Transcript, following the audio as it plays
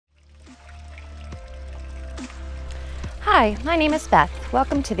Hi, my name is Beth.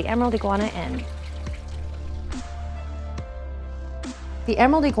 Welcome to the Emerald Iguana Inn. The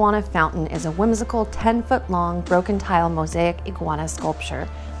Emerald Iguana Fountain is a whimsical 10-foot-long broken tile mosaic iguana sculpture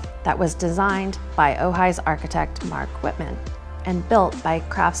that was designed by Ojai's architect Mark Whitman and built by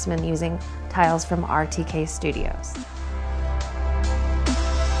craftsmen using tiles from RTK Studios.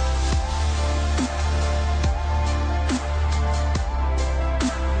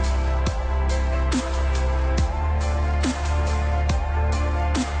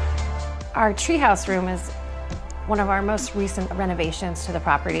 Our treehouse room is one of our most recent renovations to the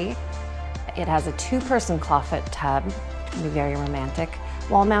property. It has a 2-person clawfoot tub, which can be very romantic,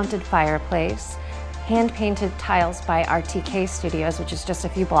 wall-mounted fireplace, hand-painted tiles by RTK Studios, which is just a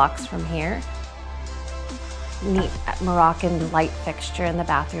few blocks from here. Neat Moroccan light fixture in the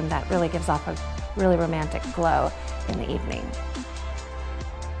bathroom that really gives off a really romantic glow in the evening.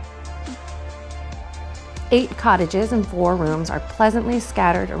 8 cottages and 4 rooms are pleasantly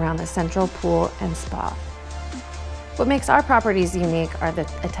scattered around the central pool and spa. What makes our properties unique are the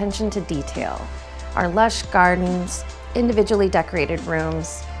attention to detail. Our lush gardens, individually decorated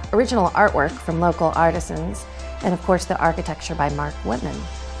rooms, original artwork from local artisans, and of course the architecture by Mark Whitman.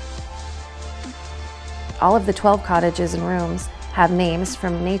 All of the 12 cottages and rooms have names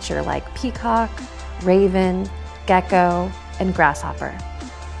from nature like peacock, raven, gecko, and grasshopper.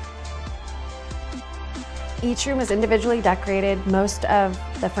 Each room is individually decorated. Most of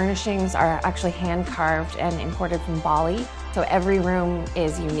the furnishings are actually hand-carved and imported from Bali, so every room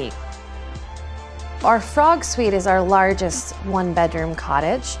is unique. Our frog suite is our largest 1-bedroom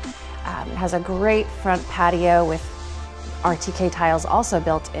cottage. It has a great front patio with RTK tiles also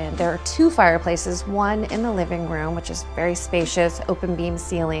built in. There are 2 fireplaces, one in the living room, which is very spacious, open beam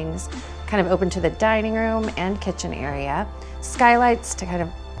ceilings, kind of open to the dining room and kitchen area. Skylights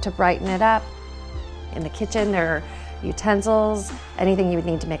to brighten it up. In the kitchen, there are utensils, anything you would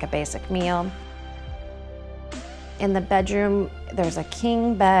need to make a basic meal. In the bedroom, there's a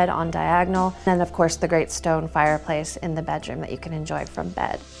king bed on diagonal, and of course the great stone fireplace in the bedroom that you can enjoy from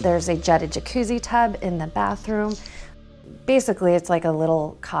bed. There's a jetted jacuzzi tub in the bathroom. Basically, it's like a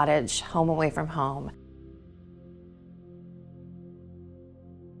little cottage, home away from home.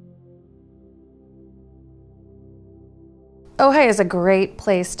 Ojai is a great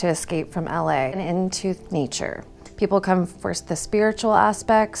place to escape from LA and into nature. People come for the spiritual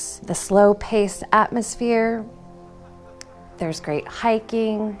aspects, the slow-paced atmosphere. There's great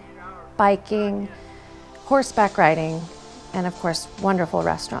hiking, biking, horseback riding, and of course, wonderful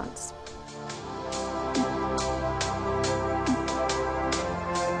restaurants.